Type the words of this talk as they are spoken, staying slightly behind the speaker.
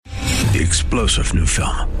The explosive new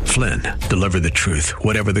film, Flynn, deliver the truth,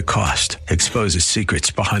 whatever the cost, exposes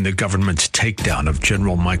secrets behind the government's takedown of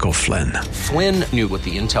General Michael Flynn. Flynn knew what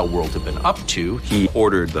the intel world had been up to. He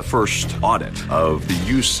ordered the first audit of the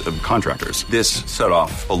use of contractors. This set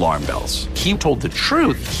off alarm bells. He told the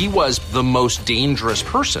truth. He was the most dangerous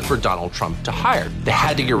person for Donald Trump to hire. They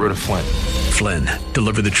had to get rid of Flynn. Flynn,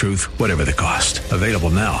 deliver the truth, whatever the cost. Available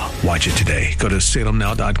now. Watch it today. Go to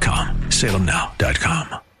salemnow.com.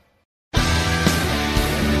 salemnow.com.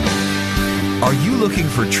 Are you looking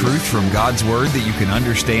for truth from God's Word that you can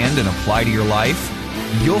understand and apply to your life?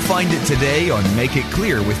 You'll find it today on Make It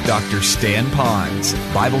Clear with Dr. Stan Ponz,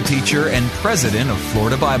 Bible teacher and president of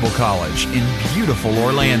Florida Bible College in beautiful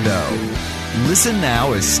Orlando. Listen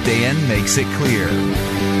now as Stan makes it clear.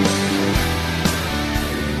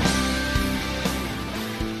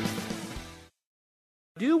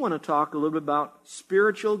 I do want to talk a little bit about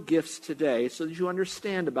spiritual gifts today so that you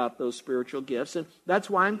understand about those spiritual gifts, and that's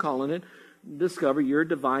why I'm calling it Discover Your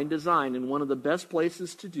Divine Design. And one of the best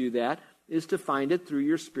places to do that is to find it through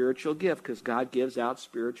your spiritual gift, because God gives out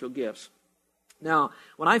spiritual gifts. Now,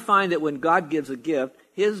 when I find that when God gives a gift,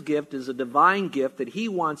 His gift is a divine gift that He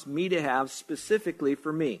wants me to have specifically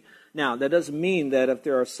for me. Now, that doesn't mean that if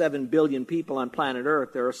there are 7 billion people on planet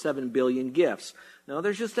Earth, there are 7 billion gifts. No,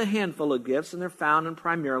 there's just a handful of gifts, and they're found in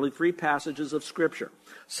primarily 3 passages of Scripture.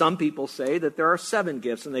 Some people say that there are 7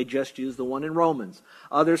 gifts, and they just use the one in Romans.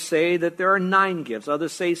 Others say that there are 9 gifts.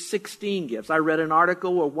 Others say 16 gifts. I read an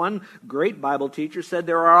article where one great Bible teacher said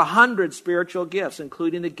there are 100 spiritual gifts,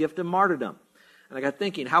 including the gift of martyrdom. And I got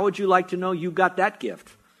thinking, how would you like to know you got that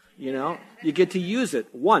gift? You know, you get to use it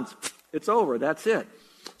once. It's over. That's it.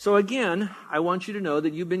 So again, I want you to know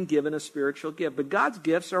that you've been given a spiritual gift. But God's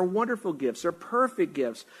gifts are wonderful gifts. They're perfect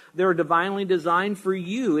gifts. They're divinely designed for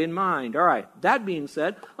you in mind. All right, that being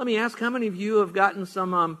said, let me ask, how many of you have gotten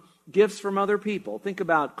some gifts from other people? Think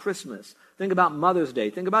about Christmas. Think about Mother's Day.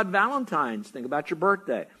 Think about Valentine's. Think about your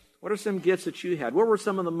birthday. What are some gifts that you had? What were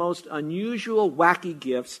some of the most unusual, wacky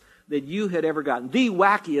gifts that you had ever gotten? The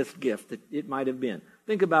wackiest gift that it might have been.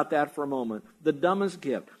 Think about that for a moment. The dumbest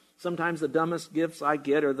gift. Sometimes the dumbest gifts I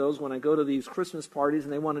get are those when I go to these Christmas parties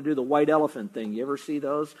and they want to do the white elephant thing. You ever see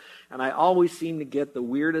those? And I always seem to get the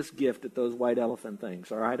weirdest gift at those white elephant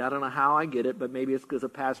things, all right? I don't know how I get it, but maybe it's because a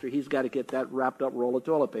pastor, he's got to get that wrapped up roll of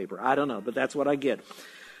toilet paper. I don't know, but that's what I get.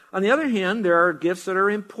 On the other hand, there are gifts that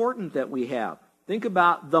are important that we have. Think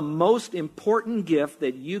about the most important gift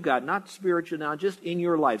that you got, not spiritual now, just in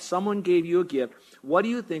your life. Someone gave you a gift. What do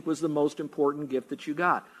you think was the most important gift that you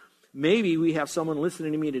got? Maybe we have someone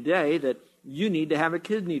listening to me today that you need to have a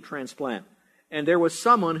kidney transplant. And there was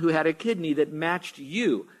someone who had a kidney that matched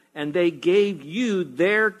you. And they gave you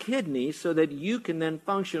their kidney so that you can then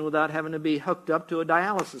function without having to be hooked up to a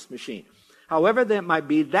dialysis machine. However that might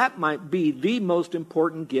be the most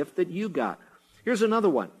important gift that you got. Here's another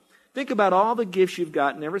one. Think about all the gifts you've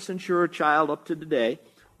gotten ever since you were a child up to today.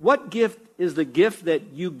 What gift is the gift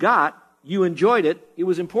that you got? You enjoyed it. It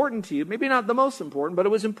was important to you. Maybe not the most important, but it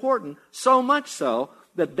was important. So much so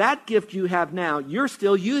that that gift you have now, you're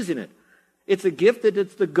still using it. It's a gift that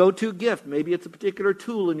it's the go-to gift. Maybe it's a particular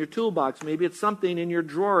tool in your toolbox. Maybe it's something in your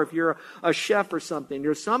drawer if you're a chef or something.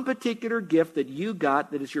 There's some particular gift that you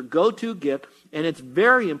got that is your go-to gift, and it's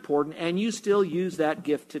very important, and you still use that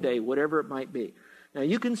gift today, whatever it might be. Now,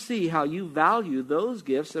 you can see how you value those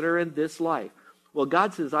gifts that are in this life. Well,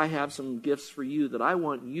 God says, I have some gifts for you that I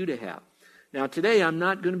want you to have. Now, today, I'm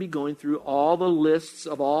not going to be going through all the lists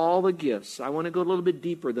of all the gifts. I want to go a little bit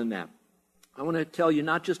deeper than that. I want to tell you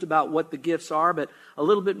not just about what the gifts are, but a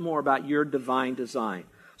little bit more about your divine design.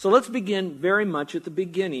 So let's begin very much at the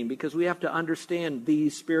beginning, because we have to understand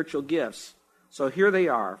these spiritual gifts. So here they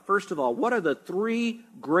are. First of all, what are the 3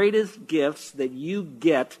 greatest gifts that you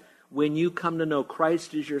get when you come to know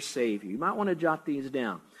Christ as your Savior? You might want to jot these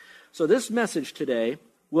down. So this message today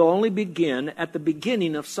will only begin at the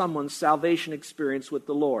beginning of someone's salvation experience with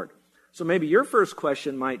the Lord. So maybe your first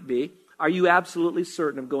question might be, are you absolutely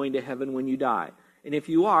certain of going to heaven when you die? And if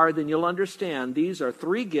you are, then you'll understand these are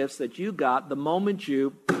 3 gifts that you got the moment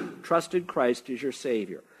you trusted Christ as your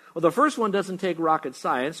Savior. Well, the first one doesn't take rocket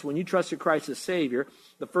science. When you trusted Christ as Savior,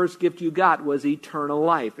 the first gift you got was eternal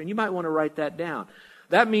life. And you might want to write that down.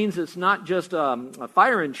 That means it's not just a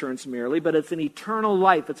fire insurance merely, but it's an eternal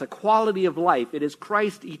life. It's a quality of life. It is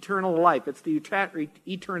Christ's eternal life. It's the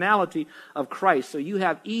eternality of Christ. So you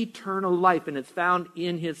have eternal life, and it's found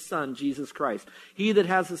in His Son, Jesus Christ. He that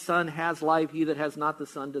has the Son has life. He that has not the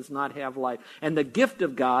Son does not have life. And the gift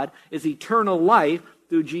of God is eternal life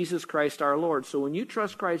through Jesus Christ our Lord. So when you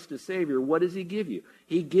trust Christ as Savior, what does He give you?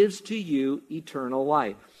 He gives to you eternal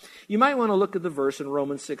life. You might want to look at the verse in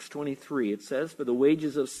Romans 6:23. It says, "For the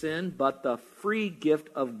wages of sin, but the free gift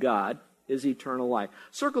of God is eternal life."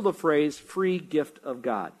 Circle the phrase, free gift of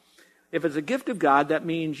God. If it's a gift of God, that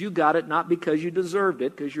means you got it not because you deserved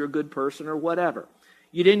it, because you're a good person or whatever.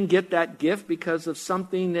 You didn't get that gift because of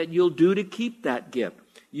something that you'll do to keep that gift.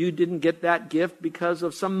 You didn't get that gift because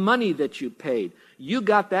of some money that you paid. You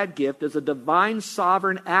got that gift as a divine,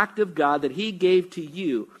 sovereign act of God that He gave to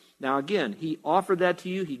you. Now again, He offered that to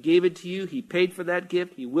you. He gave it to you. He paid for that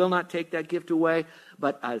gift. He will not take that gift away.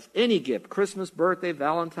 But as any gift, Christmas, birthday,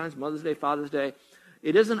 Valentine's, Mother's Day, Father's Day,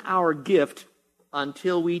 it isn't our gift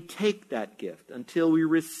until we take that gift, until we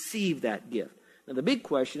receive that gift. Now the big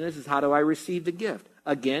question is how do I receive the gift?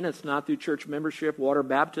 Again, it's not through church membership, water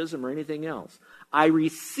baptism, or anything else. I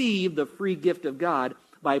receive the free gift of God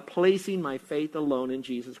by placing my faith alone in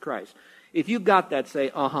Jesus Christ. If you got that,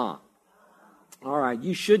 say, uh-huh. All right,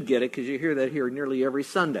 you should get it because you hear that here nearly every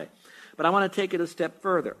Sunday. But I want to take it a step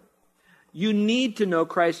further. You need to know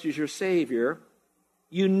Christ as your Savior.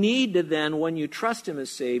 You need to then, when you trust Him as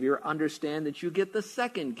Savior, understand that you get the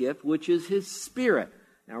second gift, which is His Spirit.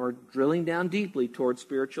 Now we're drilling down deeply towards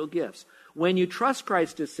spiritual gifts. When you trust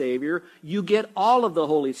Christ as Savior, you get all of the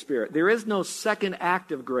Holy Spirit. There is no second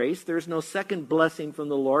act of grace. There's no second blessing from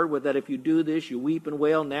the Lord with that if you do this, you weep and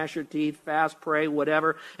wail, gnash your teeth, fast, pray,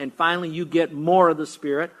 whatever, and finally you get more of the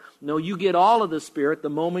Spirit. No, you get all of the Spirit the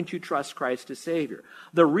moment you trust Christ as Savior.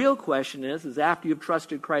 The real question is after you've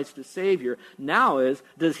trusted Christ as Savior, now is,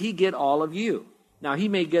 does He get all of you? Now, He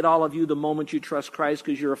may get all of you the moment you trust Christ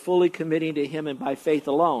because you're fully committing to Him and by faith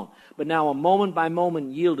alone. But now a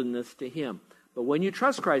moment-by-moment yieldedness to Him. But when you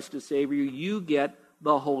trust Christ as Savior, you get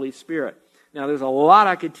the Holy Spirit. Now, there's a lot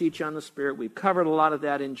I could teach on the Spirit. We've covered a lot of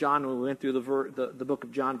that in John when we went through the book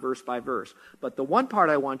of John verse by verse. But the one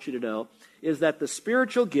part I want you to know is that the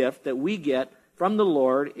spiritual gift that we get from the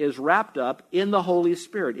Lord is wrapped up in the Holy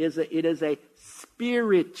Spirit. It is a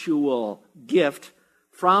spiritual gift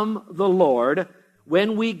from the Lord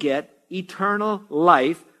when we get eternal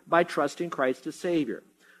life by trusting Christ as Savior.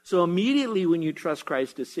 So immediately when you trust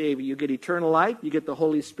Christ as Savior, you get eternal life, you get the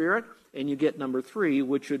Holy Spirit, and you get number 3,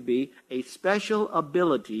 which would be a special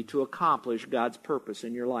ability to accomplish God's purpose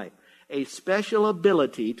in your life. A special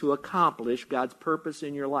ability to accomplish God's purpose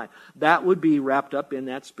in your life. That would be wrapped up in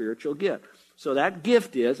that spiritual gift. So that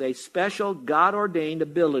gift is a special God-ordained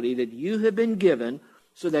ability that you have been given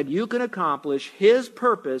so that you can accomplish His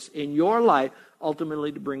purpose in your life,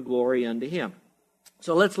 ultimately to bring glory unto Him.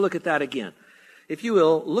 So let's look at that again. If you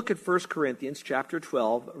will, look at 1 Corinthians chapter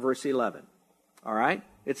 12, verse 11. All right?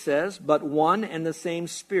 It says, "But one and the same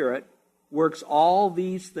Spirit works all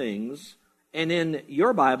these things," and in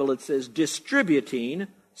your Bible it says, "distributing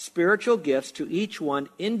spiritual gifts to each one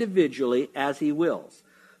individually as He wills."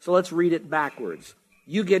 So let's read it backwards.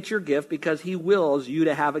 You get your gift because He wills you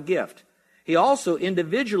to have a gift. He also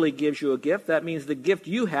individually gives you a gift. That means the gift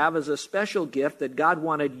you have is a special gift that God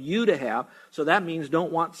wanted you to have. So that means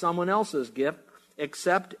don't want someone else's gift.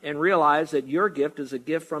 Accept and realize that your gift is a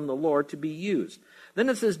gift from the Lord to be used. Then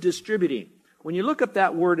it says distributing. When you look up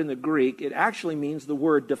that word in the Greek, it actually means the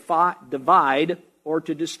word divide or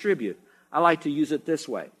to distribute. I like to use it this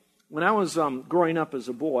way. When I was growing up as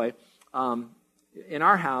a boy, in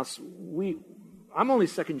our house, I'm only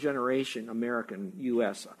second generation American,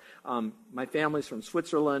 U.S. My family's from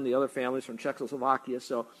Switzerland, the other family's from Czechoslovakia,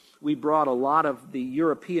 so we brought a lot of the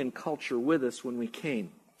European culture with us when we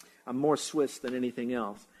came. I'm more Swiss than anything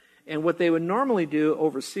else. And what they would normally do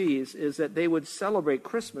overseas is that they would celebrate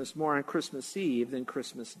Christmas more on Christmas Eve than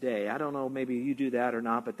Christmas Day. I don't know, maybe you do that or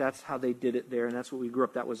not, but that's how they did it there, and that's what we grew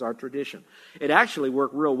up. That was our tradition. It actually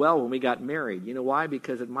worked real well when we got married. You know why?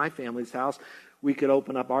 Because at my family's house, we could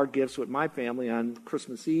open up our gifts with my family on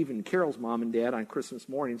Christmas Eve and Carol's mom and dad on Christmas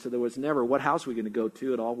morning, so there was never, what house are we going to go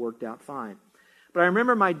to? It all worked out fine. But I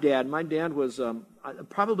remember my dad. My dad was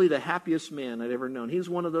probably the happiest man I'd ever known. He was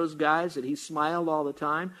one of those guys that he smiled all the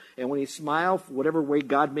time. And when he smiled, whatever way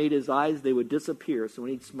God made his eyes, they would disappear. So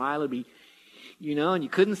when he'd smile, it'd be, and you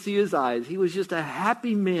couldn't see his eyes. He was just a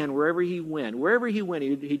happy man wherever he went. Wherever he went,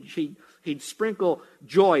 he'd sprinkle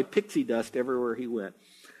joy, pixie dust everywhere he went.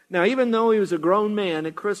 Now, even though he was a grown man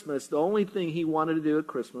at Christmas, the only thing he wanted to do at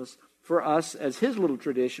Christmas for us, as his little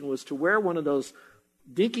tradition, was to wear one of those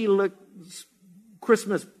dinky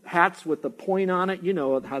Christmas hats with the point on it. You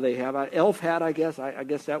know how they have an elf hat, I guess. I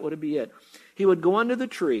guess that would be it. He would go under the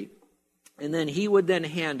tree, and then he would then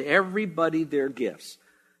hand everybody their gifts.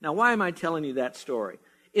 Now, why am I telling you that story?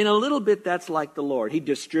 In a little bit, that's like the Lord. He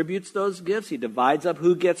distributes those gifts. He divides up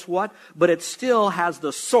who gets what, but it still has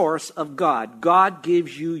the source of God. God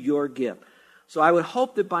gives you your gift. So I would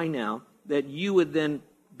hope that by now that you would then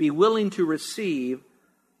be willing to receive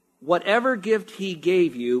whatever gift he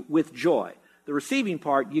gave you with joy. The receiving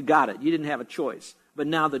part, you got it. You didn't have a choice. But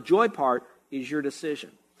now the joy part is your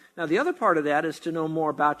decision. Now, the other part of that is to know more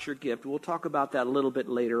about your gift. We'll talk about that a little bit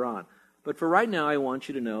later on. But for right now, I want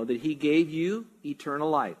you to know that he gave you eternal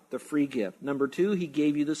life, the free gift. Number 2, he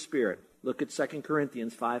gave you the Spirit. Look at 2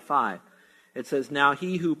 Corinthians 5:5. It says, now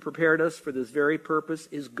he who prepared us for this very purpose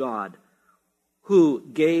is God, who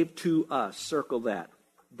gave to us, circle that,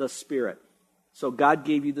 the Spirit. So God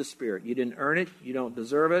gave you the Spirit. You didn't earn it. You don't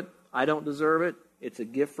deserve it. I don't deserve it. It's a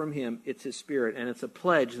gift from him. It's his Spirit. And it's a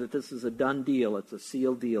pledge that this is a done deal. It's a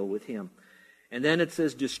sealed deal with him. And then it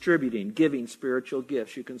says distributing, giving spiritual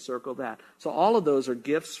gifts. You can circle that. So all of those are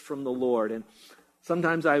gifts from the Lord. And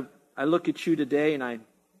sometimes I look at you today and I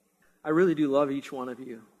really do love each one of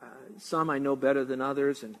you. Some I know better than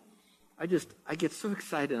others. And I get so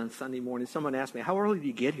excited on Sunday morning. Someone asked me, how early do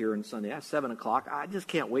you get here on Sunday? 7 o'clock. I just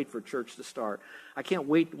can't wait for church to start. I can't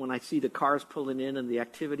wait when I see the cars pulling in and the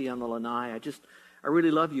activity on the lanai. I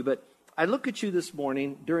really love you. But I look at you this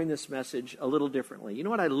morning during this message a little differently. You know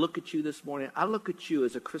what I look at you this morning? I look at you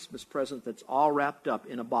as a Christmas present that's all wrapped up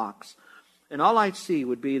in a box. And all I see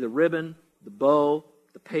would be the ribbon, the bow,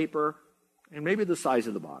 the paper, and maybe the size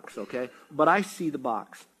of the box, okay? But I see the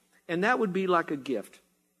box. And that would be like a gift.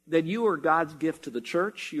 That you are God's gift to the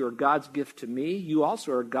church. You are God's gift to me. You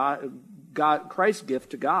also are Christ's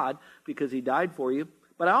gift to God because he died for you.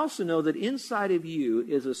 But I also know that inside of you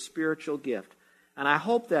is a spiritual gift. And I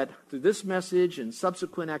hope that through this message and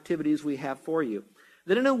subsequent activities we have for you,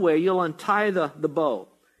 that in a way you'll untie the bow.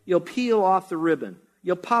 You'll peel off the ribbon.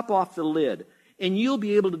 You'll pop off the lid. And you'll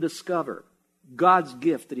be able to discover God's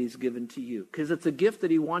gift that he's given to you. Because it's a gift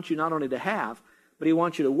that he wants you not only to have, but he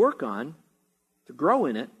wants you to work on, to grow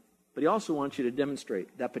in it, but he also wants you to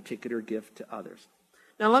demonstrate that particular gift to others.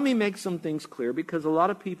 Now, let me make some things clear, because a lot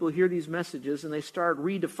of people hear these messages and they start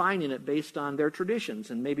redefining it based on their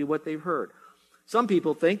traditions and maybe what they've heard. Some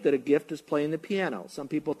people think that a gift is playing the piano. Some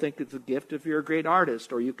people think it's a gift if you're a great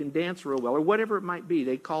artist or you can dance real well or whatever it might be.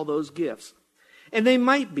 They call those gifts. And they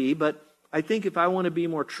might be, but I think if I want to be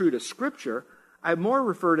more true to Scripture, I more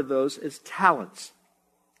refer to those as talents.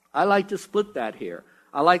 I like to split that here.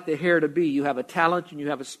 I like the hair to be, you have a talent and you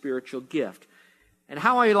have a spiritual gift. And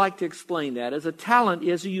how I like to explain that is a talent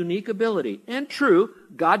is a unique ability. And true,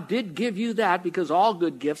 God did give you that because all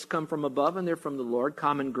good gifts come from above and they're from the Lord,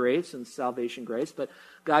 common grace and salvation grace, but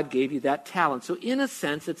God gave you that talent. So in a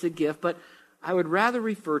sense, it's a gift, but I would rather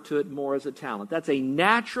refer to it more as a talent. That's a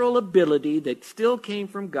natural ability that still came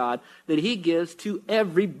from God that he gives to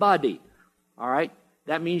everybody. All right?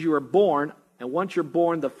 That means you were born, and once you're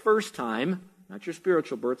born the first time, not your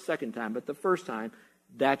spiritual birth, second time, but the first time,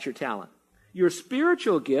 that's your talent. Your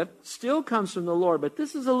spiritual gift still comes from the Lord, but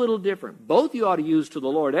this is a little different. Both you ought to use to the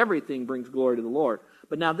Lord. Everything brings glory to the Lord.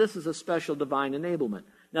 But now this is a special divine enablement.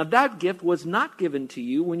 Now that gift was not given to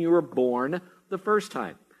you when you were born the first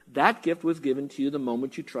time. That gift was given to you the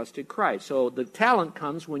moment you trusted Christ. So the talent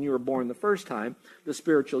comes when you were born the first time. The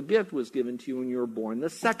spiritual gift was given to you when you were born the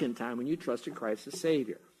second time, when you trusted Christ as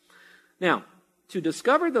Savior. Now, to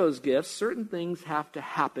discover those gifts, certain things have to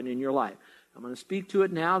happen in your life. I'm going to speak to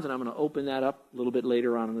it now, then I'm going to open that up a little bit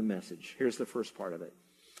later on in the message. Here's the first part of it.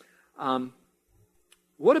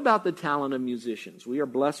 What about the talent of musicians? We are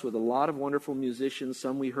blessed with a lot of wonderful musicians.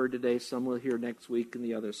 Some we heard today, some we'll hear next week, and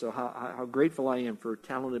the others. So how grateful I am for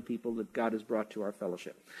talented people that God has brought to our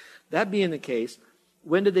fellowship. That being the case,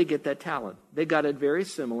 when did they get that talent? They got it very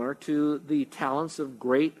similar to the talents of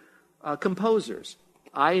great composers.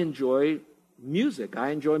 I enjoy music. I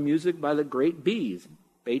enjoy music by the great B's.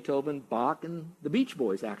 Beethoven, Bach, and the Beach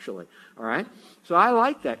Boys, actually. All right? So I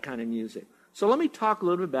like that kind of music. So let me talk a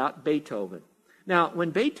little bit about Beethoven. Now,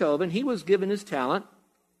 when Beethoven, he was given his talent,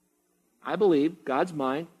 I believe, God's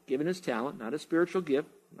mind, given his talent, not a spiritual gift,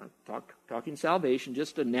 not talking salvation,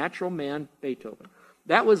 just a natural man, Beethoven.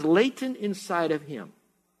 That was latent inside of him.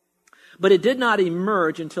 But it did not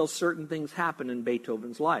emerge until certain things happened in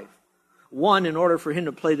Beethoven's life. One, in order for him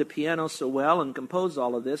to play the piano so well and compose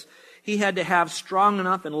all of this, he had to have strong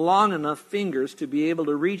enough and long enough fingers to be able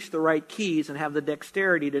to reach the right keys and have the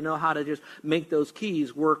dexterity to know how to just make those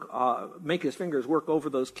keys work, make his fingers work over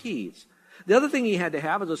those keys. The other thing he had to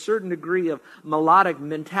have is a certain degree of melodic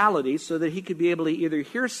mentality so that he could be able to either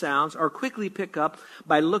hear sounds or quickly pick up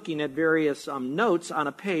by looking at various notes on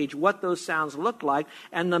a page what those sounds look like,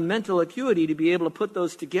 and the mental acuity to be able to put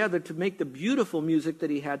those together to make the beautiful music that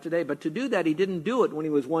he had today. But to do that, he didn't do it when he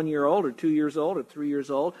was 1 year old or 2 years old or 3 years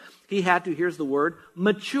old. He had to, here's the word,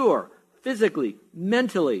 mature physically,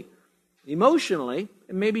 mentally, emotionally,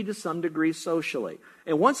 and maybe to some degree socially.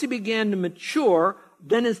 And once he began to mature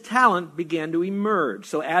then his talent began to emerge.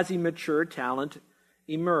 So as he matured, talent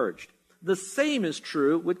emerged. The same is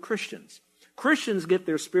true with Christians. Christians get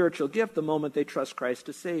their spiritual gift the moment they trust Christ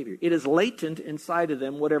as Savior. It is latent inside of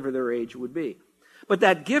them, whatever their age would be. But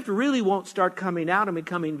that gift really won't start coming out and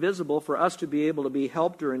becoming visible for us to be able to be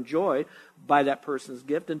helped or enjoyed by that person's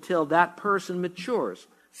gift until that person matures.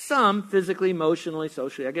 Some physically, emotionally,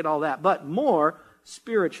 socially, I get all that, but more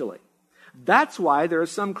spiritually. That's why there are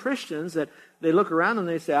some Christians that they look around and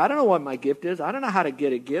they say, I don't know what my gift is. I don't know how to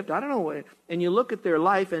get a gift. I don't know what. And you look at their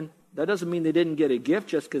life, and that doesn't mean they didn't get a gift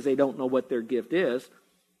just because they don't know what their gift is.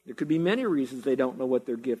 There could be many reasons they don't know what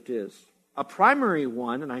their gift is. A primary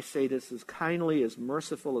one, and I say this as kindly, as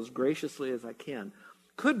merciful, as graciously as I can,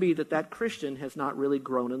 could be that that Christian has not really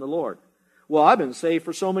grown in the Lord. Well, I've been saved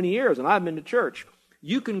for so many years, and I've been to church.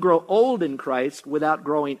 You can grow old in Christ without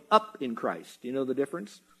growing up in Christ. Do you know the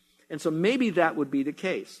difference? And so maybe that would be the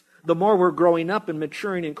case. The more we're growing up and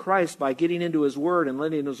maturing in Christ by getting into His Word and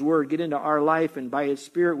letting His Word get into our life, and by His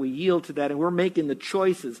Spirit we yield to that, and we're making the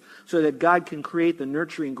choices so that God can create the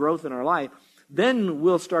nurturing growth in our life, then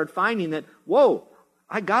we'll start finding that, whoa,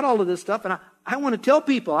 I got all of this stuff, and I want to tell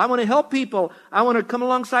people, I want to help people, I want to come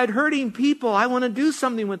alongside hurting people, I want to do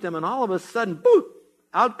something with them, and all of a sudden, boom,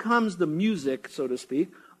 out comes the music, so to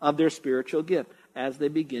speak, of their spiritual gift as they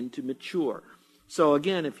begin to mature. So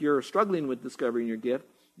again, if you're struggling with discovering your gift,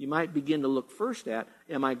 you might begin to look first at,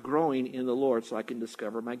 am I growing in the Lord so I can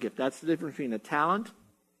discover my gift? That's the difference between a talent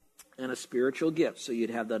and a spiritual gift, so you'd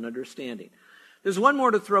have that understanding. There's one more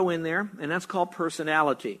to throw in there, and that's called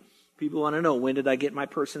personality. People want to know, when did I get my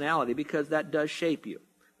personality? Because that does shape you.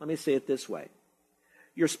 Let me say it this way.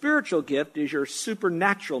 Your spiritual gift is your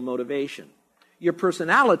supernatural motivation. Your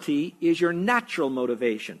personality is your natural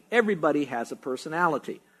motivation. Everybody has a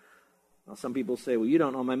personality. Now, some people say, well, you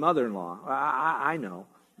don't know my mother-in-law. I know.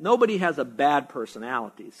 Nobody has a bad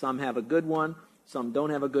personality. Some have a good one. Some don't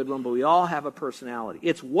have a good one, but we all have a personality.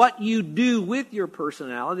 It's what you do with your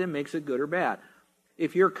personality that makes it good or bad.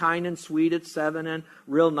 If you're kind and sweet at 7 and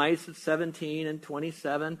real nice at 17 and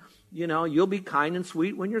 27, you'll be kind and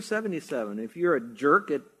sweet when you're 77. If you're a jerk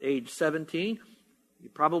at age 17, you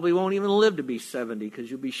probably won't even live to be 70 because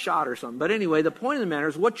you'll be shot or something. But anyway, the point of the matter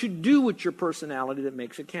is what you do with your personality that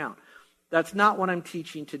makes it count. That's not what I'm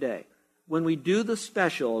teaching today. When we do the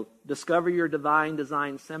special Discover Your Divine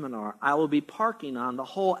Design seminar, I will be parking on the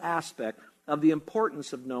whole aspect of the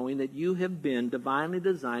importance of knowing that you have been divinely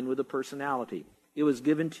designed with a personality. It was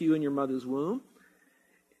given to you in your mother's womb.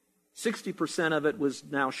 60% of it was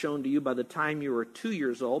now shown to you by the time you were 2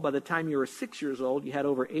 years old. By the time you were 6 years old, you had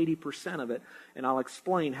over 80% of it. And I'll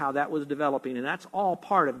explain how that was developing. And that's all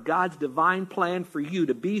part of God's divine plan for you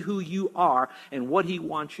to be who you are and what He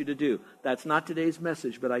wants you to do. That's not today's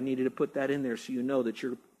message, but I needed to put that in there so you know that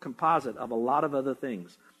you're a composite of a lot of other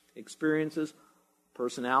things. Experiences,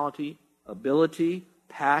 personality, ability,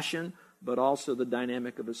 passion, but also the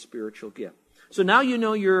dynamic of a spiritual gift. So now you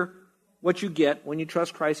know what you get when you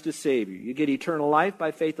trust Christ as Savior. You get eternal life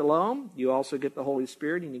by faith alone. You also get the Holy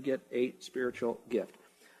Spirit, and you get a spiritual gift.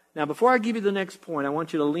 Now, before I give you the next point, I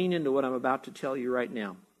want you to lean into what I'm about to tell you right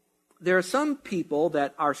now. There are some people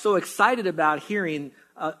that are so excited about hearing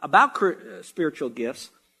about spiritual gifts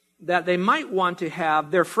that they might want to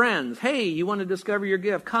have their friends, hey, you want to discover your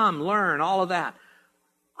gift? Come, learn, all of that.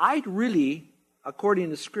 I really,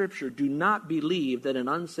 according to Scripture, do not believe that an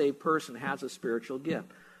unsaved person has a spiritual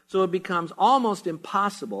gift. So it becomes almost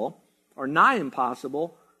impossible, or nigh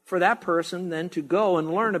impossible, for that person then to go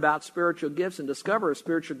and learn about spiritual gifts and discover a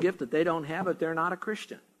spiritual gift that they don't have if they're not a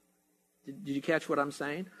Christian. Did you catch what I'm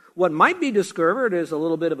saying? What might be discovered is a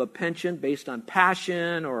little bit of a penchant based on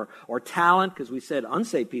passion or talent, because we said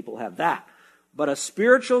unsaved people have that. But a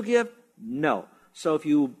spiritual gift, no. So if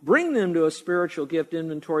you bring them to a spiritual gift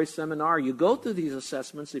inventory seminar, you go through these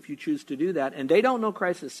assessments if you choose to do that, and they don't know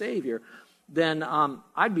Christ as Savior, then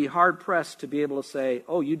I'd be hard-pressed to be able to say,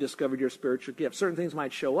 oh, you discovered your spiritual gift. Certain things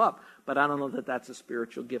might show up, but I don't know that that's a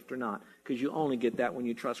spiritual gift or not, because you only get that when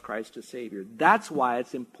you trust Christ as Savior. That's why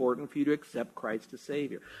it's important for you to accept Christ as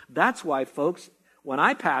Savior. That's why, folks, when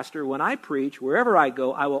I pastor, when I preach, wherever I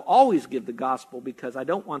go, I will always give the gospel, because I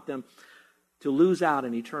don't want them to lose out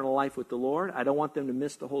in eternal life with the Lord. I don't want them to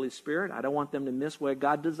miss the Holy Spirit. I don't want them to miss where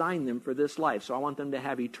God designed them for this life. So I want them to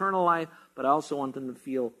have eternal life, but I also want them to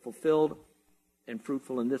feel fulfilled and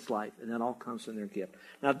fruitful in this life, and that all comes from their gift.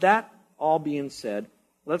 Now, that all being said,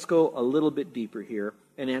 let's go a little bit deeper here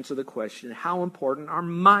and answer the question, how important are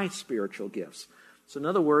my spiritual gifts? So in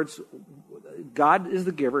other words, God is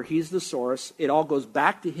the giver, He's the source. It all goes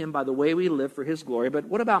back to Him by the way we live for His glory. But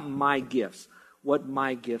what about my gifts? What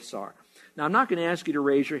my gifts are? Now, I'm not going to ask you to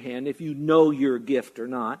raise your hand if you know your gift or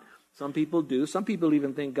not. Some people do. Some people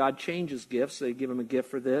even think God changes gifts. They give them a gift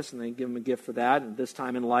for this, and they give them a gift for that, and this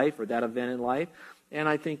time in life, or that event in life. And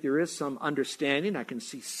I think there is some understanding. I can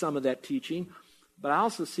see some of that teaching. But I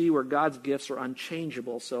also see where God's gifts are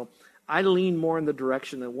unchangeable. So I lean more in the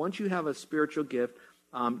direction that once you have a spiritual gift,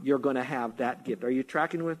 you're going to have that gift. Are you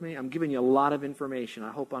tracking with me? I'm giving you a lot of information. I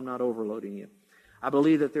hope I'm not overloading you. I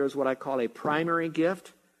believe that there's what I call a primary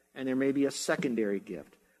gift, and there may be a secondary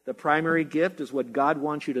gift. The primary gift is what God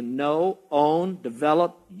wants you to know, own,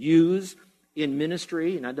 develop, use in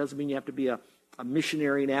ministry. And that doesn't mean you have to be a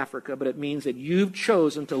missionary in Africa, but it means that you've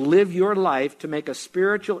chosen to live your life to make a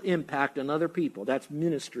spiritual impact on other people. That's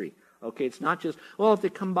ministry. Okay, it's not just, well, if they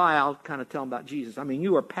come by, I'll kind of tell them about Jesus. I mean,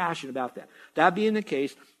 you are passionate about that. That being the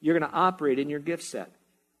case, you're going to operate in your gift set.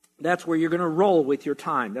 That's where you're going to roll with your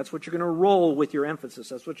time. That's what you're going to roll with your emphasis.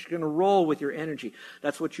 That's what you're going to roll with your energy.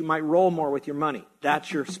 That's what you might roll more with your money.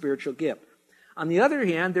 That's your spiritual gift. On the other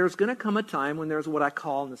hand, there's going to come a time when there's what I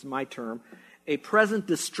call, and this is my term, a present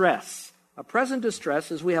distress. A present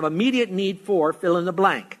distress is we have immediate need for fill in the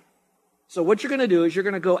blank. So what you're going to do is you're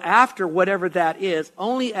going to go after whatever that is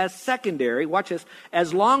only as secondary. Watch this.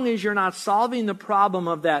 As long as you're not solving the problem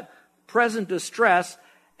of that present distress,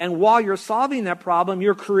 and while you're solving that problem,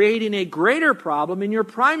 you're creating a greater problem in your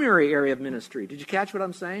primary area of ministry. Did you catch what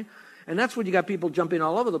I'm saying? And that's when you got people jumping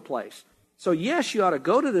all over the place. So yes, you ought to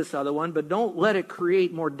go to this other one, but don't let it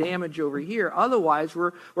create more damage over here. Otherwise,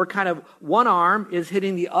 we're kind of, one arm is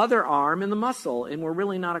hitting the other arm in the muscle, and we're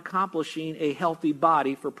really not accomplishing a healthy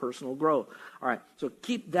body for personal growth. All right, so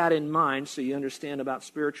keep that in mind so you understand about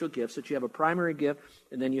spiritual gifts, that you have a primary gift,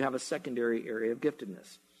 and then you have a secondary area of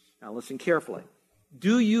giftedness. Now listen carefully.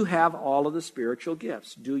 Do you have all of the spiritual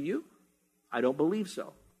gifts? Do you? I don't believe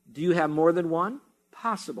so. Do you have more than one?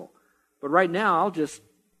 Possible. But right now,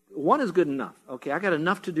 one is good enough. Okay, I got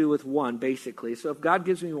enough to do with one, basically. So if God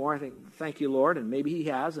gives me more, I think, thank you, Lord, and maybe He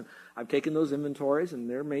has. And I've taken those inventories, and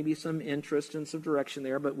there may be some interest and some direction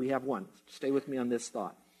there, but we have one. Stay with me on this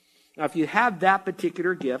thought. Now, if you have that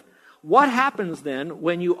particular gift, what happens then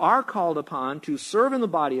when you are called upon to serve in the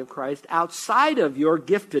body of Christ outside of your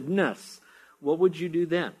giftedness? What would you do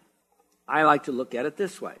then? I like to look at it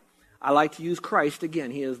this way. I like to use Christ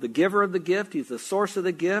again. He is the giver of the gift. He's the source of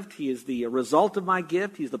the gift. He is the result of my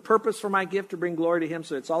gift. He's the purpose for my gift to bring glory to Him.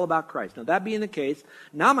 So it's all about Christ. Now, that being the case,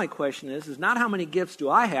 now my question is not how many gifts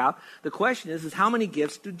do I have? The question is how many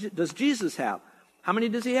gifts does Jesus have? How many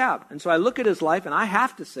does He have? And so I look at His life, and I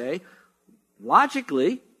have to say,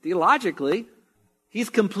 logically, theologically,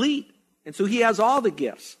 He's complete. And so He has all the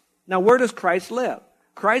gifts. Now, where does Christ live?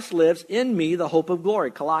 Christ lives in me, the hope of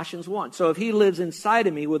glory, Colossians 1. So if He lives inside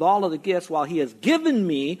of me with all of the gifts, while He has given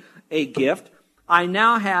me a gift, I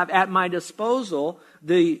now have at my disposal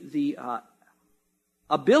the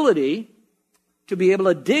ability to be able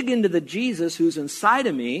to dig into the Jesus who's inside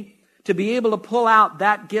of me, to be able to pull out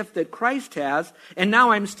that gift that Christ has, and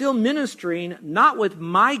now I'm still ministering not with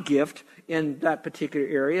my gift in that particular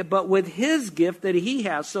area, but with His gift that He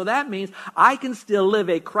has. So that means I can still live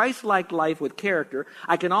a Christ-like life with character.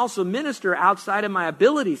 I can also minister outside of my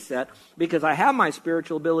ability set because I have my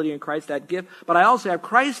spiritual ability in Christ, that gift, but I also have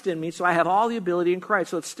Christ in me, so I have all the ability in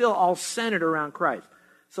Christ. So it's still all centered around Christ.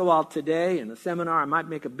 So while today in the seminar I might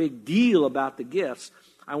make a big deal about the gifts,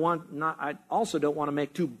 I also don't want to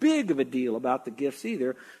make too big of a deal about the gifts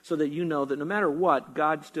either, so that you know that no matter what,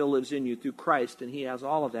 God still lives in you through Christ, and He has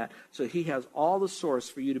all of that. So He has all the source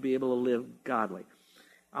for you to be able to live godly.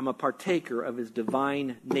 I'm a partaker of His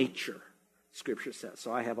divine nature, Scripture says.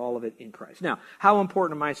 So I have all of it in Christ. Now, how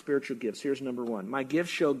important are my spiritual gifts? Here's number one. My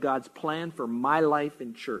gifts show God's plan for my life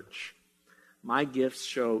in church. My gifts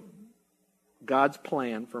show God's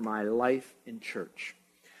plan for my life in church.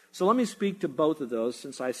 So let me speak to both of those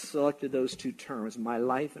since I selected those two terms, my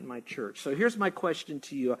life and my church. So here's my question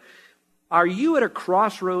to you. Are you at a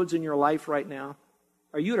crossroads in your life right now?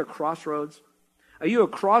 Are you at a crossroads? Are you at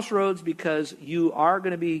a crossroads because you are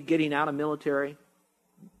going to be getting out of military?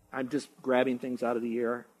 I'm just grabbing things out of the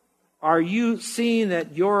air. Are you seeing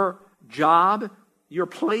that your job, your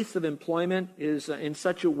place of employment is in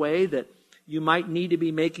such a way that you might need to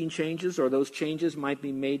be making changes, or those changes might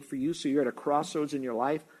be made for you, so you're at a crossroads in your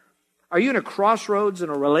life? Are you in a crossroads in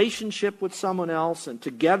a relationship with someone else, and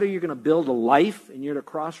together you're going to build a life, and you're at a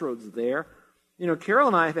crossroads there? You know, Carol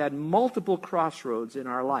and I have had multiple crossroads in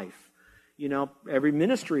our life. You know, every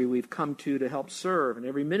ministry we've come to help serve, and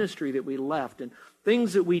every ministry that we left, and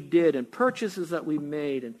things that we did, and purchases that we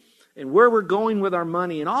made, and where we're going with our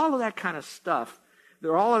money, and all of that kind of stuff.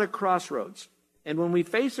 They're all at a crossroads. And when we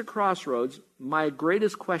face a crossroads, my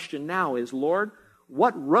greatest question now is, Lord,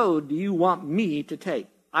 what road do you want me to take?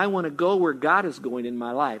 I want to go where God is going in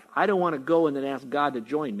my life. I don't want to go and then ask God to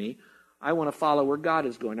join me. I want to follow where God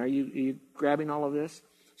is going. Are you grabbing all of this?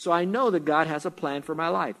 So I know that God has a plan for my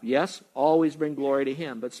life. Yes, always bring glory to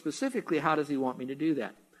Him. But specifically, how does He want me to do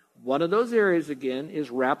that? One of those areas, again, is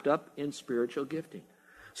wrapped up in spiritual gifting.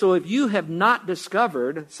 So if you have not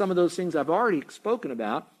discovered some of those things I've already spoken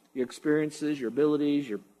about, your experiences, your abilities,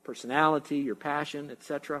 your personality, your passion,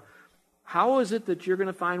 etc., how is it that you're going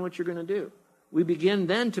to find what you're going to do? We begin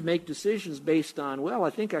then to make decisions based on, well, I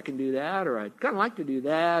think I can do that, or I'd kind of like to do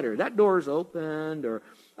that, or that door's opened, or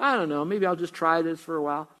I don't know, maybe I'll just try this for a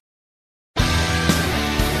while.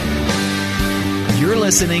 You're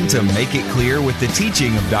listening to Make It Clear with the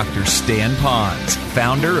teaching of Dr. Stan Ponz,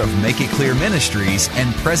 founder of Make It Clear Ministries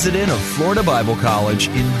and president of Florida Bible College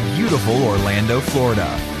in beautiful Orlando, Florida.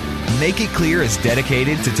 Make It Clear is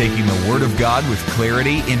dedicated to taking the Word of God with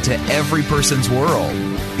clarity into every person's world.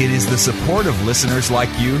 It is the support of listeners like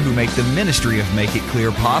you who make the ministry of Make It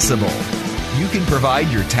Clear possible. You can provide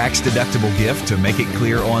your tax-deductible gift to Make It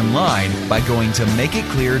Clear online by going to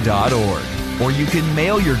makeitclear.org. Or you can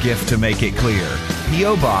mail your gift to Make It Clear,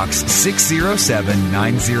 P.O. Box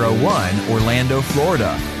 607901, Orlando,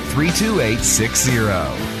 Florida, 32860.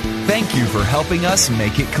 Thank you for helping us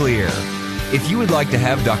make it clear. If you would like to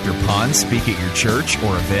have Dr. Ponz speak at your church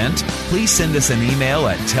or event, please send us an email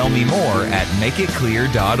at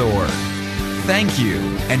tellmemore@makeitclear.org. Thank you,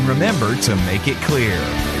 and remember to make it clear.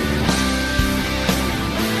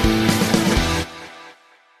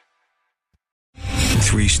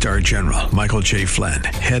 Three-star General Michael J. Flynn,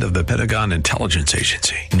 head of the Pentagon Intelligence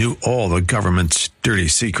Agency, knew all the government's dirty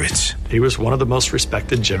secrets. He was one of the most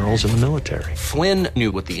respected generals in the military. Flynn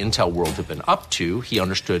knew what the intel world had been up to. He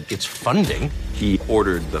understood its funding. He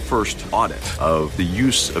ordered the first audit of the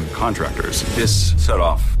use of contractors. This set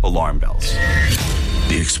off alarm bells.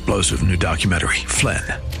 The explosive new documentary, Flynn,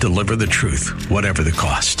 Deliver the Truth, Whatever the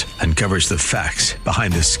Cost, uncovers the facts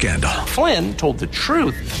behind this scandal. Flynn told the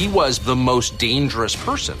truth. He was the most dangerous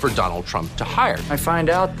person for Donald Trump to hire. I find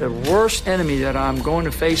out the worst enemy that I'm going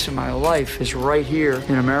to face in my life is right here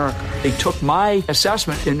in America. They took my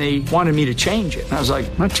assessment and they wanted me to change it. And I was like,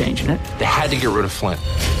 I'm not changing it. They had to get rid of Flynn.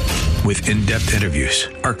 With in-depth interviews,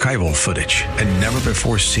 archival footage, and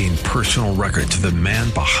never-before-seen personal records of the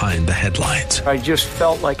man behind the headlines. I just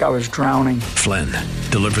felt like I was drowning. Flynn,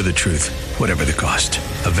 Deliver the Truth, Whatever the Cost.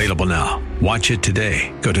 Available now. Watch it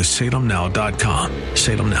today. Go to salemnow.com.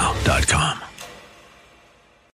 salemnow.com.